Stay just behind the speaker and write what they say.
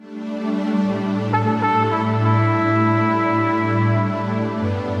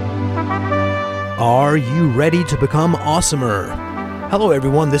Are you ready to become awesomer? Hello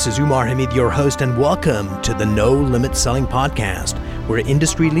everyone, this is Umar Hamid, your host, and welcome to the No Limit Selling Podcast, where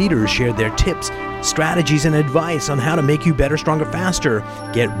industry leaders share their tips, strategies, and advice on how to make you better, stronger, faster.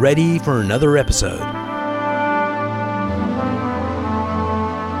 Get ready for another episode.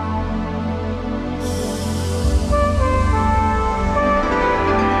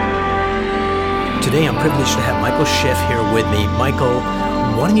 Today I'm privileged to have Michael Schiff here with me. Michael,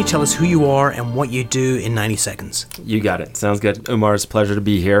 why don't you tell us who you are and what you do in 90 seconds? You got it. Sounds good. Umar, it's a pleasure to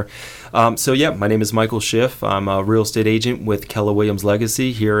be here. My name is Michael Schiff. I'm a real estate agent with Keller Williams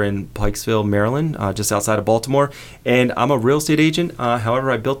Legacy here in Pikesville, Maryland, just outside of Baltimore. And I'm a real estate agent. However,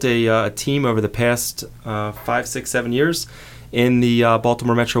 I built a team over the past 5, 6, 7 years in the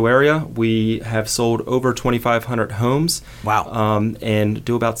Baltimore metro area. We have sold over 2,500 homes. Wow. And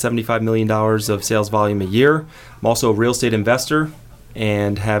do about $75 million of sales volume a year. I'm also a real estate investor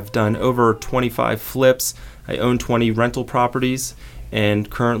and have done over 25 flips. I own 20 rental properties and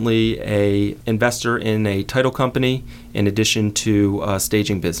currently a investor in a title company in addition to a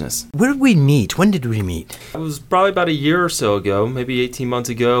staging business. Where did we meet? When did we meet? It was probably about a year or so ago, maybe 18 months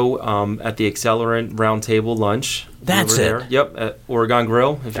ago, at the Accelerant Roundtable lunch. That's over it. There. Yep, at Oregon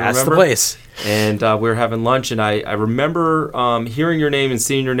Grill, if you remember. That's the place. And we were having lunch, and I remember hearing your name and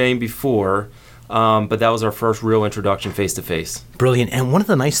seeing your name before, but that was our first real introduction face-to-face. Brilliant. And one of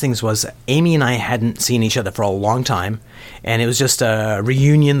the nice things was Amy and I hadn't seen each other for a long time, and it was just a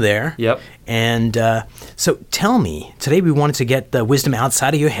reunion there. Yep. And so tell me, today we wanted to get the wisdom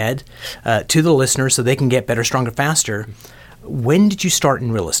outside of your head to the listeners so they can get better, stronger, faster. When did you start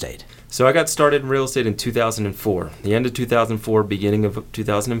in real estate? So I got started in real estate in 2004, the end of 2004, beginning of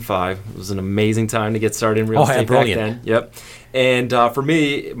 2005. It was an amazing time to get started in real estate back then. Yep. And for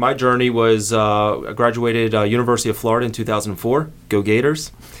me, my journey was I graduated University of Florida in 2004, go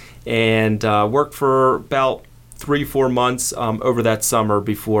Gators, and worked for about 3-4 months over that summer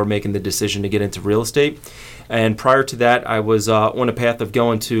before making the decision to get into real estate. And prior to that, I was on a path of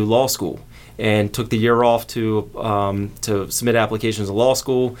going to law school. And took the year off to submit applications to law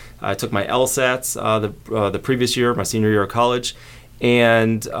school. I took my LSATs the previous year, my senior year of college,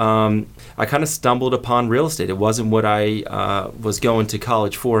 and I kind of stumbled upon real estate. It wasn't what I was going to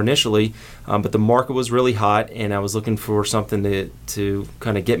college for initially, but the market was really hot, and I was looking for something to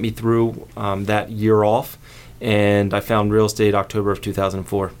kind of get me through that year off, and I found real estate October of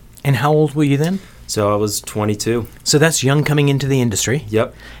 2004. And how old were you then? So I was 22. So that's young coming into the industry.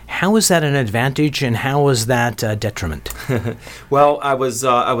 Yep. How is that an advantage and how is that a detriment? Well, I was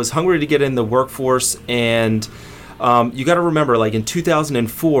hungry to get in the workforce, and you got to remember, like in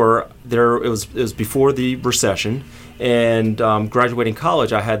 2004, it was before the recession, and graduating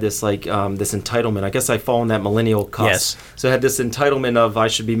college, I had this this entitlement. I guess I fall in that millennial cusp. Yes. So I had this entitlement of I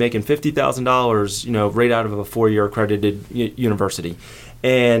should be making $50,000, right out of a 4-year accredited university.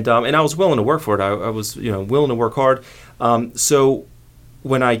 And I was willing to work for it. I was willing to work hard. So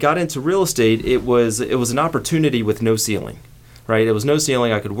when I got into real estate, it was an opportunity with no ceiling, right? It was no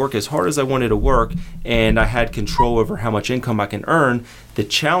ceiling. I could work as hard as I wanted to work, and I had control over how much income I can earn. The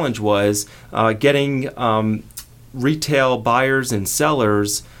challenge was getting retail buyers and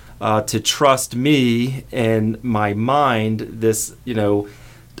sellers to trust me and my mind. This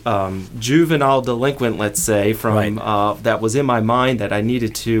juvenile delinquent, let's say, from right. That was in my mind that I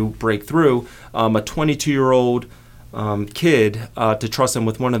needed to break through, a 22-year-old kid, to trust them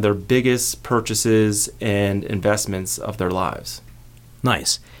with one of their biggest purchases and investments of their lives.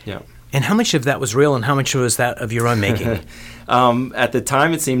 Nice. Yeah. And how much of that was real and how much was that of your own making? At the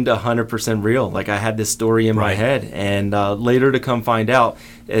time, it seemed 100% real. Like I had this story in my head, and later to come find out,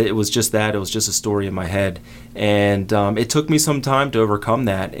 it was just that. It was just a story in my head. And it took me some time to overcome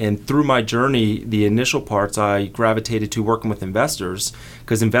that. And through my journey, the initial parts, I gravitated to working with investors,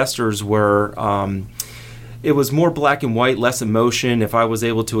 because investors were... it was more black and white, less emotion. If I was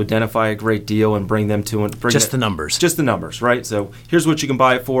able to identify a great deal and bring them to the numbers. Just the numbers, right? So here's what you can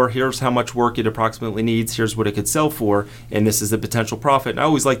buy it for. Here's how much work it approximately needs. Here's what it could sell for, and this is the potential profit. And I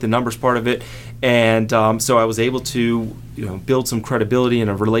always liked the numbers part of it, and so I was able to build some credibility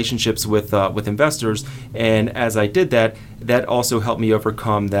and relationships with investors. And as I did that, that also helped me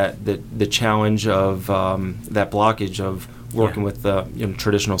overcome the challenge of that blockage of working with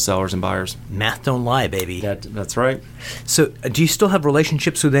traditional sellers and buyers. Math don't lie, baby. That's right. So do you still have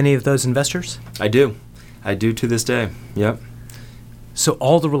relationships with any of those investors? I do to this day. Yep. So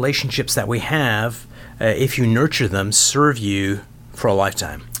all the relationships that we have, if you nurture them, serve you for a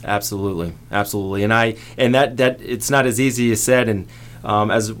lifetime. Absolutely. And that it's not as easy as said, and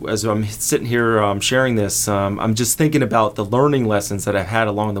as I'm sitting here sharing this, I'm just thinking about the learning lessons that I've had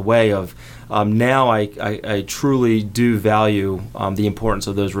along the way of now I truly do value the importance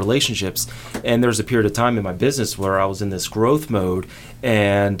of those relationships. And there's a period of time in my business where I was in this growth mode,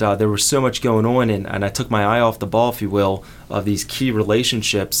 and there was so much going on, and I took my eye off the ball, if you will, of these key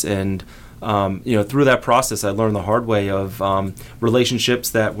relationships. And through that process, I learned the hard way of relationships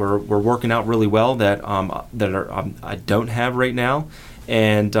that were working out really well that I don't have right now.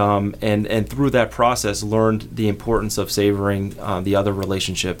 And through that process, learned the importance of savoring the other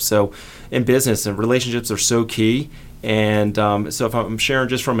relationships. So in business, and relationships are so key. And so if I'm sharing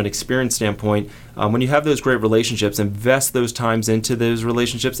just from an experience standpoint, when you have those great relationships, invest those times into those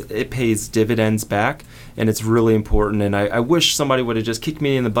relationships, it pays dividends back, and it's really important. And I wish somebody would have just kicked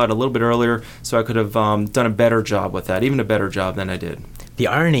me in the butt a little bit earlier so I could have done a better job with that, even a better job than I did. The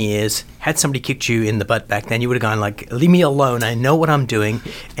irony is, had somebody kicked you in the butt back then, you would have gone like, leave me alone, I know what I'm doing.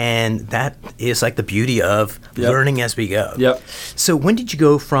 And that is like the beauty of learning as we go. Yep. So when did you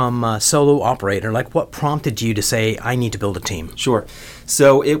go from solo operator? Like, what prompted you to say, I need to build a team? Sure.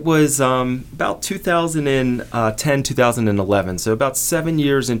 So it was about 2010, 2011. So about 7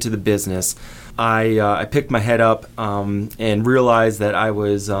 years into the business, I picked my head up and realized that I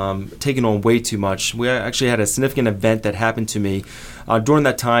was taking on way too much. We actually had a significant event that happened to me during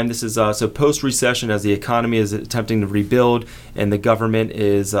that time. This is so post-recession, as the economy is attempting to rebuild and the government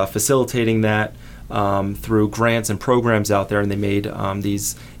is facilitating that through grants and programs out there, and they made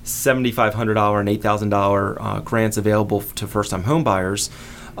these $7,500 and $8,000 grants available to first-time home buyers.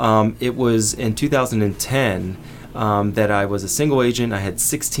 It was in 2010 that I was a single agent. I had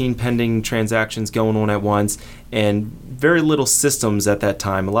 16 pending transactions going on at once, and very little systems at that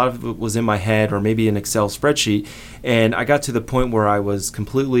time. A lot of it was in my head or maybe an Excel spreadsheet. And I got to the point where I was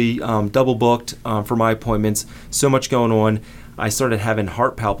completely double booked for my appointments, so much going on. I started having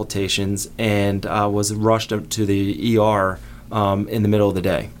heart palpitations and was rushed to the ER in the middle of the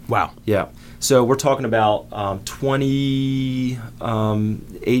day. Wow. Yeah. So we're talking about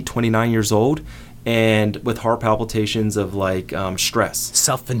 28, 29 years old, and with heart palpitations of like stress.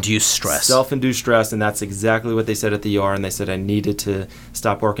 Self-induced stress. Self-induced stress, and that's exactly what they said at the ER, and they said I needed to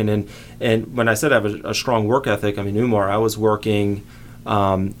stop working. And when I said I have a strong work ethic, I mean, Umar, I was working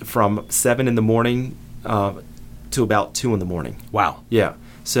from 7 in the morning to about 2 in the morning. Wow. Yeah.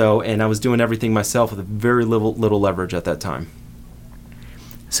 So, and I was doing everything myself with very little leverage at that time.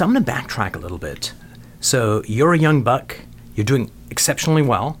 So I'm going to backtrack a little bit. So you're a young buck. You're doing exceptionally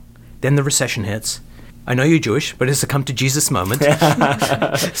well. Then the recession hits. I know you're Jewish, but it's a come to Jesus moment.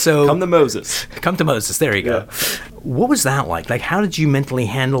 So come to Moses. Come to Moses. There you go. Yeah. What was that like? Like, how did you mentally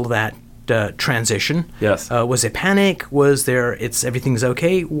handle that transition? Yes. Was it panic? Was there, everything's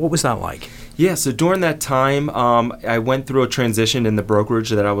okay? What was that like? Yeah, so during that time, I went through a transition in the brokerage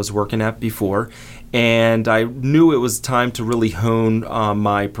that I was working at before, and I knew it was time to really hone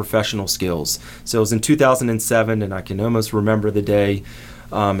my professional skills. So it was in 2007, and I can almost remember the day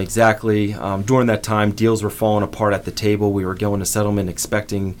exactly. During that time, deals were falling apart at the table. We were going to settlement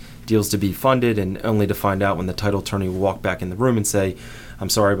expecting deals to be funded, and only to find out when the title attorney would walk back in the room and say, I'm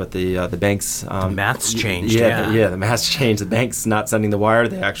sorry, but the bank's... the math's changed. Yeah, the math's changed. The bank's not sending the wire.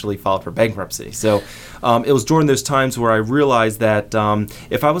 They actually filed for bankruptcy. So it was during those times where I realized that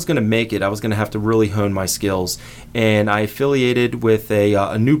if I was going to make it, I was going to have to really hone my skills. And I affiliated with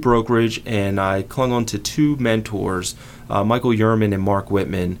a new brokerage, and I clung on to two mentors, Michael Yerman and Mark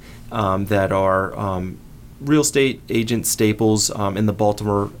Whitman, that are... real estate agent staples in the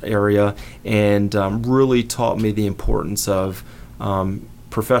Baltimore area, and really taught me the importance of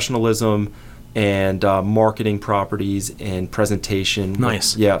professionalism and marketing properties and presentation.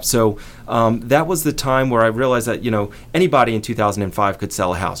 Nice. Yeah. So that was the time where I realized that, anybody in 2005 could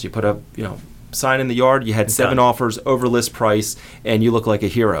sell a house. You put a, sign in the yard, you had 7 offers over list price, and you look like a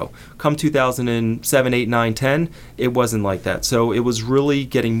hero. Come 2007, 8, 9, 10, it wasn't like that. So it was really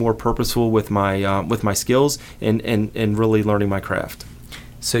getting more purposeful with my skills and really learning my craft.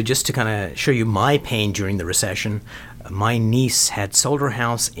 So just to kind of show you my pain during the recession, my niece had sold her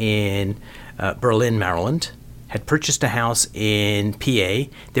house in Berlin, Maryland, had purchased a house in PA.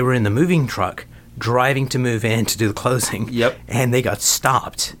 They were in the moving truck driving to move in to do the closing. Yep. And they got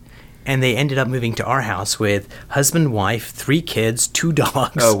stopped. And they ended up moving to our house with husband, wife, 3 kids, 2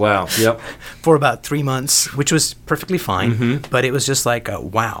 dogs. Oh, wow. Yep. For about 3 months, which was perfectly fine. Mm-hmm. But it was just like,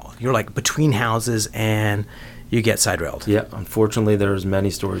 wow. You're like between houses and you get side-railed. Yeah. Unfortunately, there's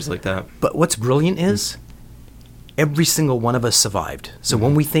many stories like that. But what's brilliant is every single one of us survived. So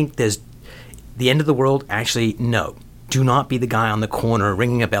when we think there's the end of the world, actually, no. Do not be the guy on the corner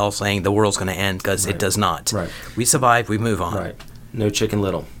ringing a bell saying the world's going to end, because it does not. Right. We survive, we move on. Right. No Chicken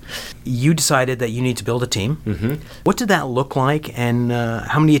Little. You decided that you need to build a team. Mm-hmm. What did that look like, and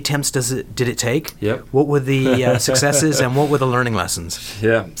how many attempts did it take? Yep. What were the successes, and what were the learning lessons?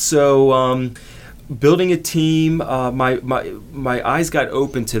 Yeah. So building a team, my eyes got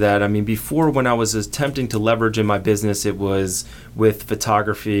open to that. I mean, before, when I was attempting to leverage in my business, it was with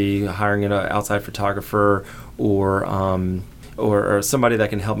photography, hiring an outside photographer, or somebody that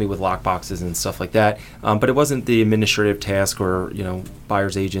can help me with lockboxes and stuff like that. But it wasn't the administrative task or,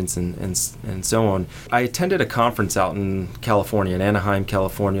 buyer's agents and so on. I attended a conference out in California, in Anaheim,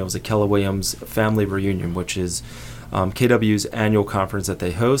 California. It was a Keller Williams Family Reunion, which is KW's annual conference that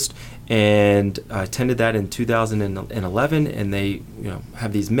they host. And I attended that in 2011, and they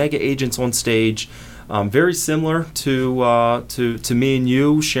have these mega agents on stage. Very similar to me and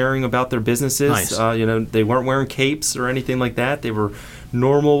you sharing about their businesses. Nice. They weren't wearing capes or anything like that. They were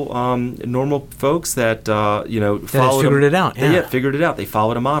normal folks that followed. Figured it out. Yeah, figured it out. They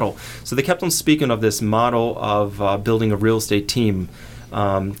followed a model. So they kept on speaking of this model of building a real estate team.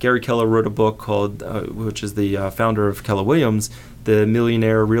 Gary Keller wrote a book called, which is the founder of Keller Williams, The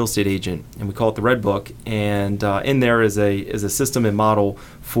Millionaire Real Estate Agent, and we call it the Red Book. And in there is a system and model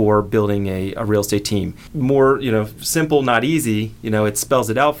for building a real estate team. More, simple, not easy. It spells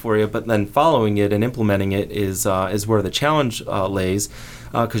it out for you, but then following it and implementing it is where the challenge lays,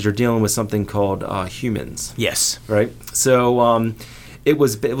 because you're dealing with something called humans. Yes. Right. So. It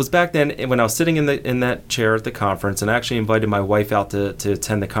was back then when I was sitting in that chair at the conference, and I actually invited my wife out to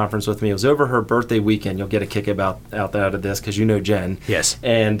attend the conference with me. It was over her birthday weekend. You'll get a kick out of this because Jen. Yes.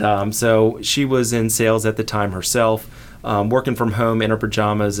 And so she was in sales at the time herself, working from home in her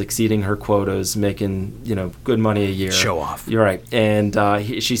pajamas, exceeding her quotas, making good money a year. Show off. You're right. And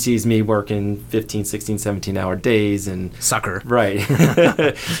she sees me working 15, 16, 17-hour days and sucker. Right.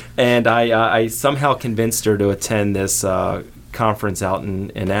 And I somehow convinced her to attend this conference out in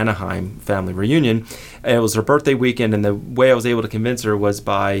Anaheim, Family Reunion. And it was her birthday weekend, and the way I was able to convince her was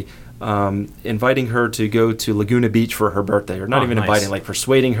by inviting her to go to Laguna Beach for her birthday, or not even nice. Inviting, like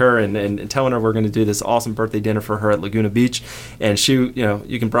persuading her and telling her we're going to do this awesome birthday dinner for her at Laguna Beach, and she,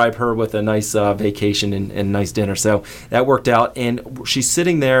 you can bribe her with a nice vacation and nice dinner. So that worked out, and she's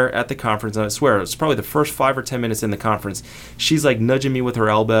sitting there at the conference, and I swear it's probably the first 5 or 10 minutes in the conference. She's like nudging me with her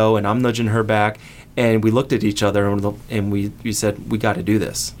elbow, and I'm nudging her back, and we looked at each other and we said, we got to do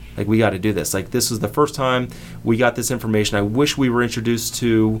this. We got to do this. This was the first time we got this information. I wish we were introduced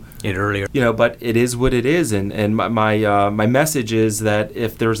to it earlier. But it is what it is. And my message is that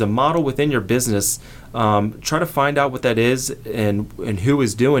if there's a model within your business, try to find out what that is and who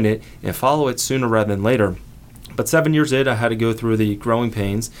is doing it, and follow it sooner rather than later. But 7 years in, I had to go through the growing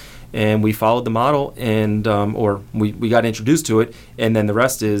pains, and we followed the model, and or we got introduced to it, and then the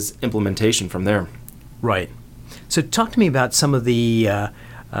rest is implementation from there. Right. So talk to me about some of the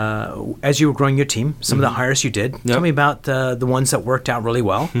as you were growing your team, some of the hires you did. Yep. Tell me about the ones that worked out really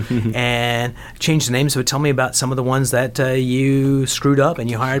well, and change the names. But tell me about some of the ones that you screwed up and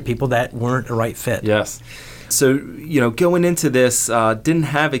you hired people that weren't a right fit. Yes. So, going into this, didn't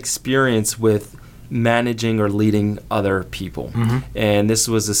have experience with managing or leading other people. And this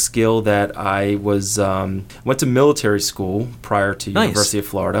was a skill that I went to military school prior to University of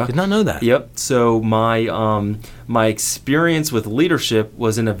Florida. Did not know that. Yep. So my experience with leadership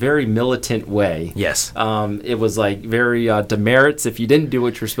was in a very militant way. Yes. It was very demerits. If you didn't do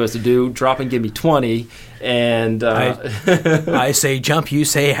what you're supposed to do, drop and give me 20. And I say jump, you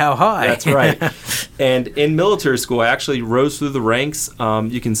say how high. That's right. And in military school, I actually rose through the ranks.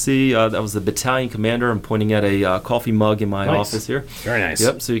 You can see that was the battalion commander. I'm pointing at a coffee mug in my office here. Very nice.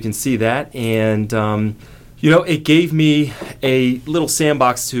 Yep. So you can see that. And it gave me a little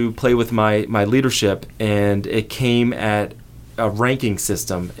sandbox to play with my leadership, and it came at a ranking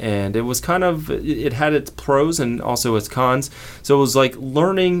system, and it was it had its pros and also its cons. So it was like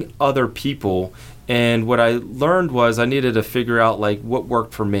learning other people, and what I learned was I needed to figure out what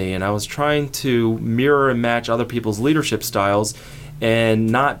worked for me, and I was trying to mirror and match other people's leadership styles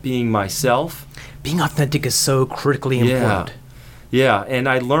and not being myself. Being authentic is so critically important. Yeah, and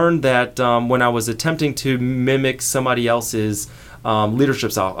I learned that when I was attempting to mimic somebody else's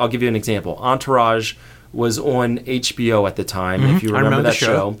leadership style. I'll give you an example. Entourage was on HBO at the time, if you remember that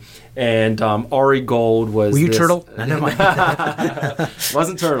show. And Ari Gold was. Were you Turtle? No, never mind.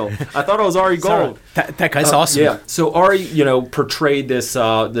 Wasn't Turtle. I thought it was Ari Gold. That guy's awesome. Yeah. So Ari, portrayed this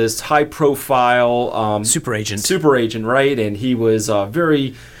high profile super agent. Super agent, right? And he was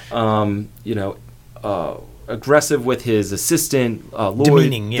very, aggressive with his assistant,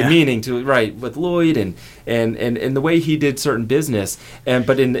 Lloyd. Demeaning with Lloyd and the way he did certain business.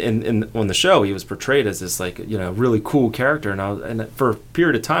 But in on the show, he was portrayed as this really cool character. And for a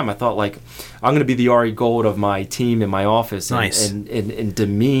period of time, I thought I'm going to be the Ari Gold of my team in my office and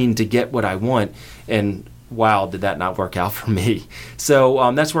demean to get what I want. And wow, did that not work out for me?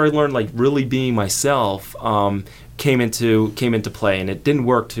 So that's where I learned really being myself came into play, and it didn't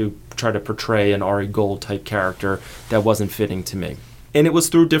work to try to portray an Ari Gold type character that wasn't fitting to me. And it was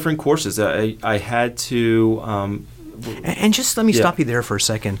through different courses. I had to. And just let me stop you there for a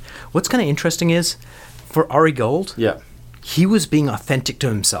second. What's kind of interesting is, for Ari Gold, he was being authentic to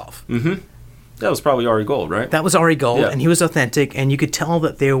himself. Mm-hmm. That was probably Ari Gold, right? That was Ari Gold, and he was authentic, and you could tell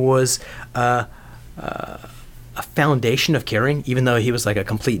that there was a foundation of caring, even though he was like a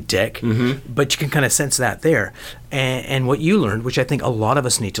complete dick. Mm-hmm. But you can kind of sense that there. And what you learned, which I think a lot of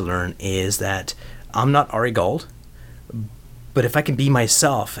us need to learn, is that I'm not Ari Gold, but if I can be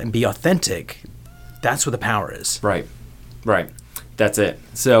myself and be authentic, that's where the power is. Right. That's it.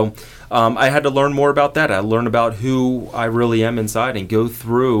 So I had to learn more about that. I learned about who I really am inside and go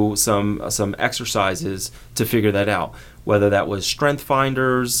through some exercises to figure that out, whether that was strength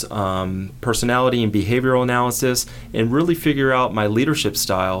finders, personality and behavioral analysis, and really figure out my leadership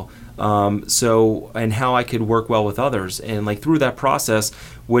style, and how I could work well with others. And through that process,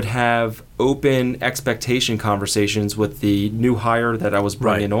 would have open expectation conversations with the new hire that I was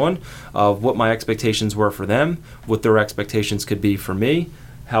bringing on, of what my expectations were for them, what their expectations could be for me,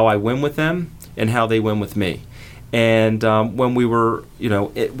 how I win with them, and how they win with me. And when we were,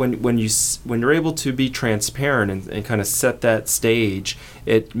 when you're able to be transparent and kind of set that stage,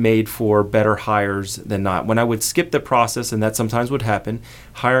 it made for better hires than not. When I would skip the process, and that sometimes would happen,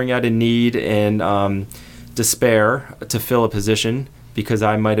 hiring out of need and despair to fill a position because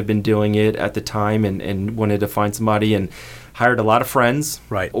I might have been doing it at the time and wanted to find somebody, and hired a lot of friends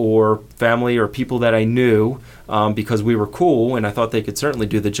or family or people that I knew because we were cool and I thought they could certainly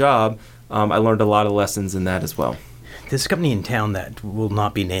do the job. I learned a lot of lessons in that as well. There's a company in town that will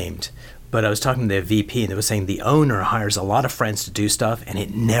not be named, but I was talking to the VP, and they were saying the owner hires a lot of friends to do stuff, and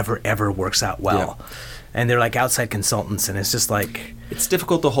it never, ever works out well. Yeah. And they're like outside consultants, and it's just like... It's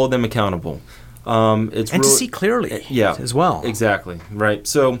difficult to hold them accountable. To see clearly as well. Exactly, right.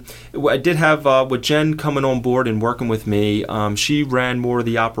 So I did have, with Jen coming on board and working with me, she ran more of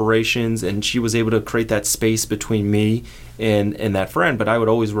the operations, and she was able to create that space between me and that friend. But I would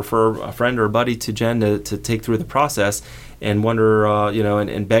always refer a friend or a buddy to Jen to take through the process and wonder,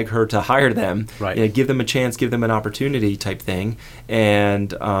 and beg her to hire them. Right. Give them a chance, give them an opportunity type thing.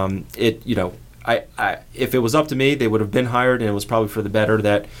 And if it was up to me, they would have been hired, and it was probably for the better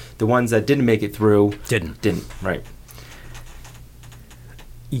that the ones that didn't make it through didn't. Right.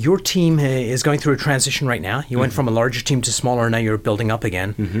 Your team is going through a transition right now. You went from a larger team to smaller, and now you're building up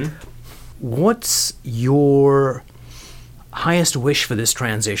again. Mm-hmm. What's your highest wish for this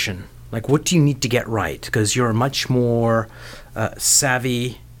transition? What do you need to get right? Because you're much more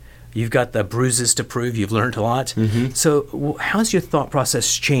savvy. You've got the bruises to prove. You've learned a lot. Mm-hmm. So how's your thought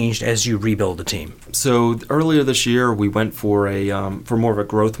process changed as you rebuild the team? So earlier this year, we went for more of a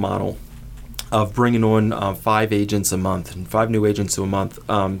growth model of bringing on 5 agents a month and 5 new agents a month.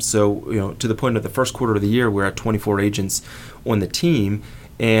 To the point of the first quarter of the year, we're at 24 agents on the team.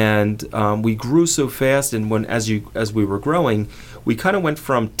 And we grew so fast, and as we were growing, we kind of went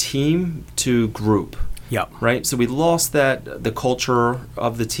from team to group. Yeah. Right. So we lost the culture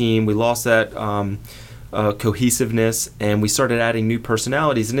of the team. We lost that cohesiveness, and we started adding new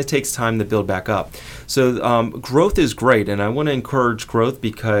personalities, and it takes time to build back up. So growth is great, and I want to encourage growth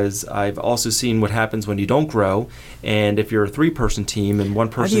because I've also seen what happens when you don't grow. And if you're a 3-person team and one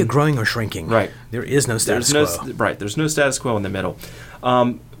person, are you growing or shrinking? Right. There is no status quo. Right. There's no status quo in the middle.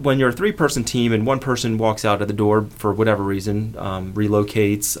 When you're a 3-person team and one person walks out of the door for whatever reason,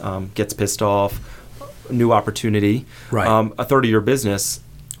 relocates, gets pissed off, new opportunity, a third of your business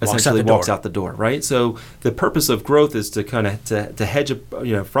essentially walks out the door, right? So the purpose of growth is to kind of to hedge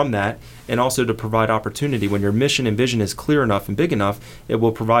from that, and also to provide opportunity. When your mission and vision is clear enough and big enough, it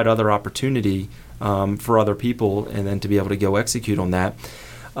will provide other opportunity for other people, and then to be able to go execute on that.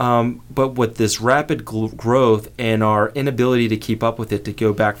 But with this rapid growth and our inability to keep up with it, to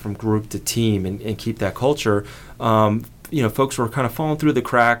go back from group to team and keep that culture, folks were kind of falling through the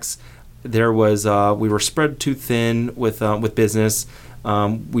cracks. There was we were spread too thin with business.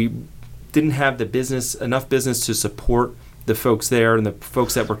 We didn't have enough business to support the folks there and the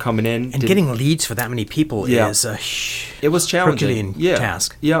folks that were coming in. And getting leads for that many people is a it was challenging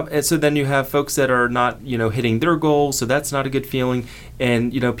task. Yeah, and so then you have folks that are not hitting their goals, so that's not a good feeling.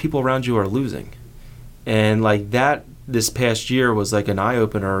 And people around you are losing. And like that, this past year was like an eye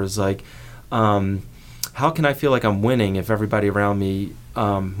opener. Is like, how can I feel like I'm winning if everybody around me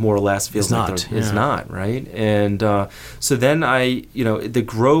more or less feels like it's not, right? And so then the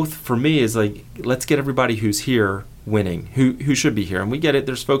growth for me is like, let's get everybody who's here winning, who should be here. And we get it.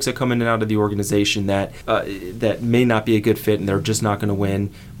 There's folks that come in and out of the organization that may not be a good fit, and they're just not going to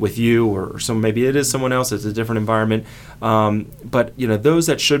win with you, or so maybe it is someone else. It's a different environment. But those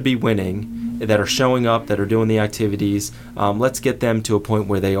that should be winning, that are showing up, that are doing the activities, let's get them to a point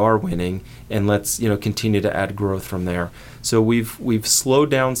where they are winning, and let's continue to add growth from there. So we've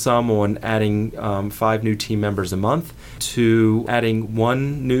slowed down some on adding 5 new team members a month to adding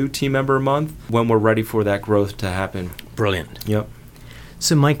 1 new team member a month when we're ready for that growth to happen. Brilliant. Yep.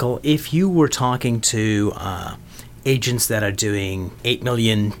 So Michael, if you were talking to agents that are doing $8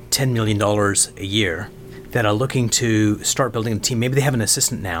 million, $10 million a year, that are looking to start building a team, maybe they have an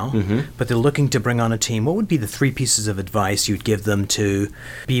assistant now, but they're looking to bring on a team, what would be the 3 pieces of advice you'd give them to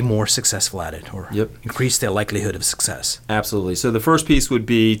be more successful at it, or increase their likelihood of success? Absolutely. So the first piece would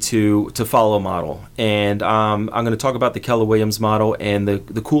be to follow a model. And I'm going to talk about the Keller Williams model. And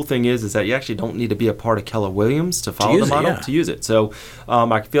the cool thing is that you actually don't need to be a part of Keller Williams to follow the model, to use it. So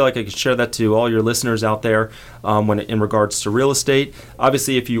I feel like I could share that to all your listeners out there when in regards to real estate.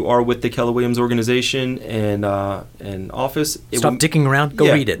 Obviously, if you are with the Keller Williams organization and office, stop dicking around.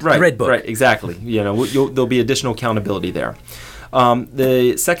 Go read it. Right, the Red Book. Right, exactly. There'll be additional accountability there.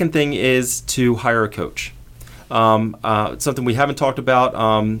 The second thing is to hire a coach. Something we haven't talked about.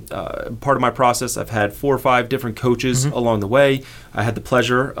 Part of my process, I've had 4 or 5 different coaches along the way. I had the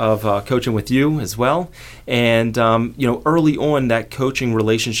pleasure of coaching with you as well. And, early on, that coaching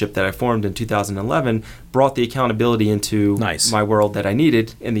relationship that I formed in 2011 brought the accountability into my world that I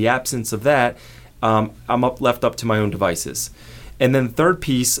needed. In the absence of that, I'm left up to my own devices. And then the third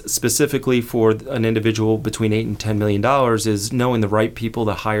piece, specifically for an individual between $8 and $10 million, is knowing the right people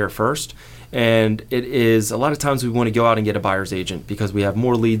to hire first. And it is, a lot of times we want to go out and get a buyer's agent because we have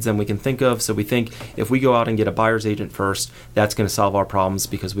more leads than we can think of. So we think if we go out and get a buyer's agent first, that's going to solve our problems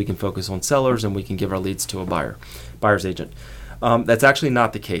because we can focus on sellers and we can give our leads to a buyer's agent. That's actually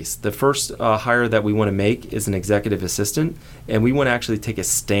not the case. The first hire that we want to make is an executive assistant, and we want to actually take a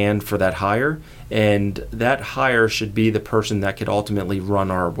stand for that hire. And that hire should be the person that could ultimately run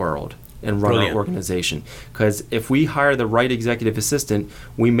our world and run our organization. Because if we hire the right executive assistant,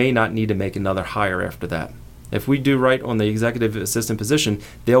 we may not need to make another hire after that. If we do right on the executive assistant position,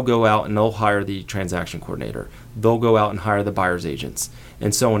 they'll go out and they'll hire the transaction coordinator. They'll go out and hire the buyer's agents,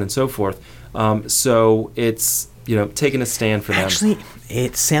 and so on and so forth. So it's taking a stand for them. Actually,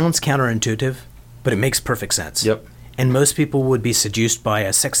 it sounds counterintuitive, but it makes perfect sense. Yep. And most people would be seduced by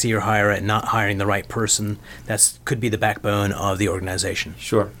a sexier hire and not hiring the right person. That could be the backbone of the organization.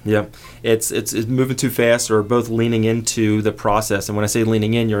 Sure. Yeah. It's moving too fast, or both leaning into the process. And when I say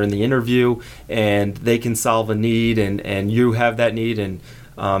leaning in, you're in the interview and they can solve a need and you have that need, and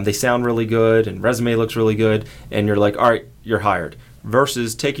they sound really good and resume looks really good, and you're like, all right, you're hired.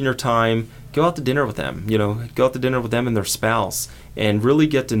 Versus taking your time, go out to dinner with them, go out to dinner with them and their spouse and really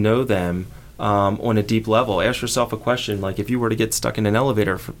get to know them on a deep level. Ask yourself a question, like if you were to get stuck in an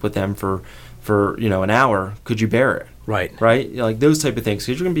elevator with them for an hour, could you bear it? Right. Like those type of things,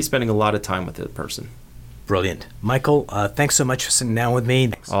 because you're going to be spending a lot of time with the person. Brilliant. Michael, thanks so much for sitting down with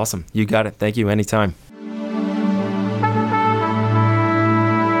me. Awesome. You got it. Thank you. Anytime.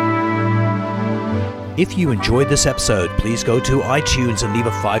 If you enjoyed this episode, please go to iTunes and leave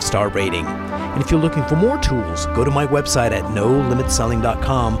a 5-star rating. And if you're looking for more tools, go to my website at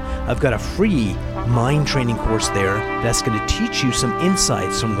nolimitselling.com. I've got a free mind training course there that's going to teach you some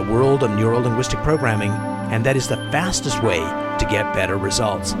insights from the world of neuro-linguistic programming, and that is the fastest way to get better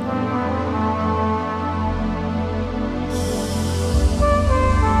results.